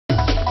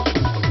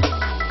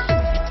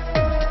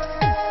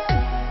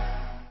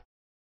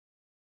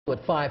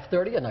At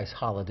 5:30, a nice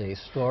holiday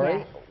story.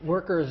 Yeah.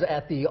 Workers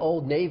at the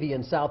Old Navy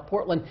in South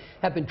Portland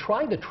have been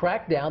trying to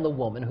track down the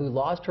woman who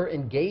lost her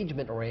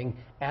engagement ring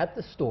at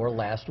the store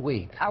last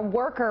week. A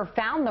worker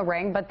found the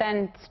ring, but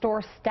then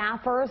store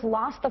staffers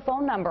lost the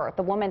phone number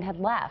the woman had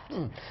left.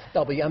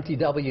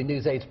 WMTW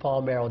News 8's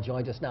Paul Merrill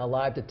joins us now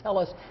live to tell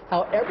us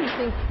how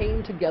everything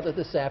came together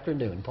this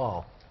afternoon.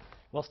 Paul.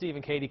 Well, Steve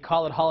and Katie,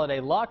 call it holiday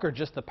luck or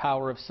just the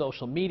power of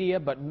social media,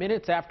 but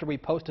minutes after we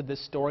posted this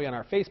story on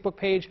our Facebook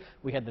page,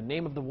 we had the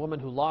name of the woman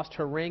who lost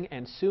her ring,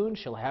 and soon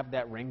she'll have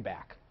that ring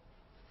back.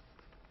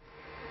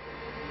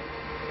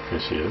 Here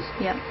she is.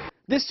 Yep.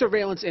 This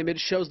surveillance image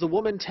shows the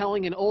woman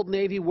telling an Old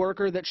Navy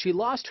worker that she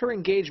lost her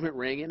engagement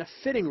ring in a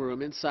fitting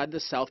room inside the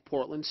South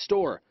Portland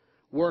store.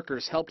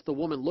 Workers helped the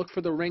woman look for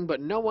the ring, but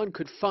no one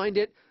could find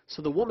it,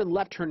 so the woman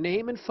left her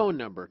name and phone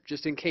number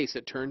just in case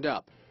it turned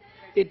up.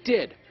 It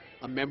did.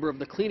 A member of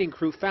the cleaning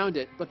crew found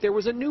it, but there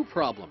was a new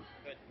problem.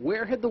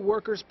 Where had the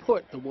workers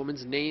put the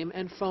woman's name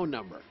and phone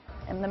number?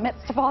 In the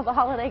midst of all the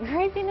holiday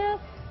craziness,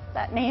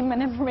 that name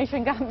and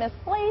information got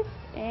misplaced,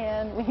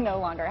 and we no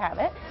longer have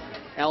it.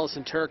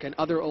 Allison Turk and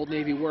other Old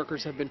Navy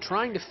workers have been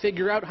trying to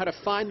figure out how to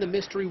find the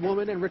mystery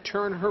woman and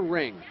return her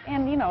ring.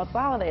 And, you know, it's the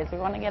holidays. We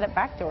want to get it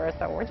back to her,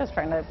 so we're just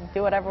trying to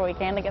do whatever we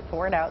can to get the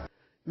word out.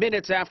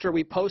 Minutes after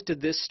we posted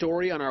this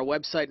story on our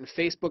website and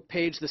Facebook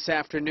page this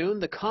afternoon,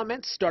 the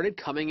comments started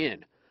coming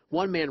in.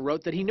 One man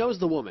wrote that he knows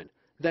the woman.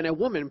 Then a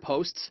woman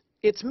posts,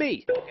 "It's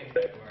me."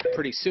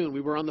 Pretty soon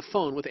we were on the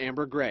phone with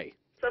Amber Gray.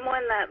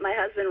 Someone that my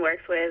husband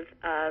works with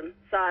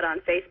saw it on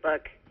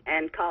Facebook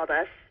and called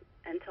us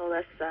and told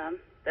us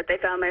that they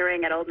found my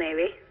ring at Old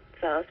Navy,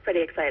 so I was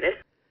pretty excited.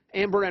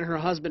 Amber and her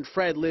husband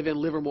Fred live in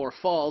Livermore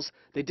Falls.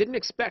 They didn't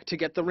expect to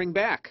get the ring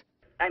back.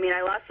 I mean,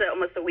 I lost it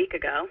almost a week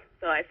ago,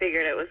 so I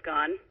figured it was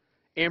gone.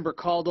 Amber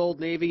called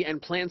Old Navy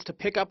and plans to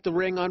pick up the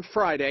ring on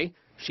Friday.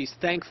 She's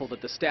thankful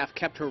that the staff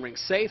kept her ring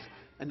safe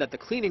and that the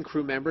cleaning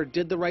crew member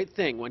did the right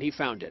thing when he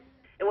found it.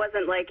 It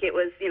wasn't like it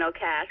was, you know,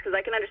 cash, because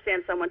I can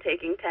understand someone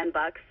taking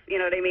 $10, you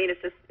know what I mean? It's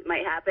just, it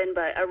might happen,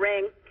 but a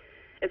ring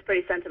is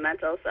pretty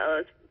sentimental, so it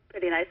was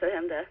pretty nice of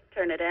him to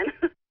turn it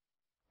in.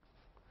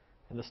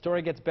 And the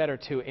story gets better,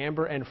 too.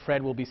 Amber and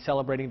Fred will be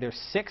celebrating their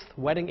 6th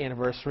wedding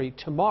anniversary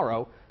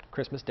tomorrow,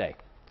 Christmas Day.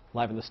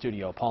 Live in the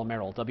studio, Paul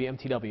Merrill,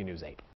 WMTW News 8.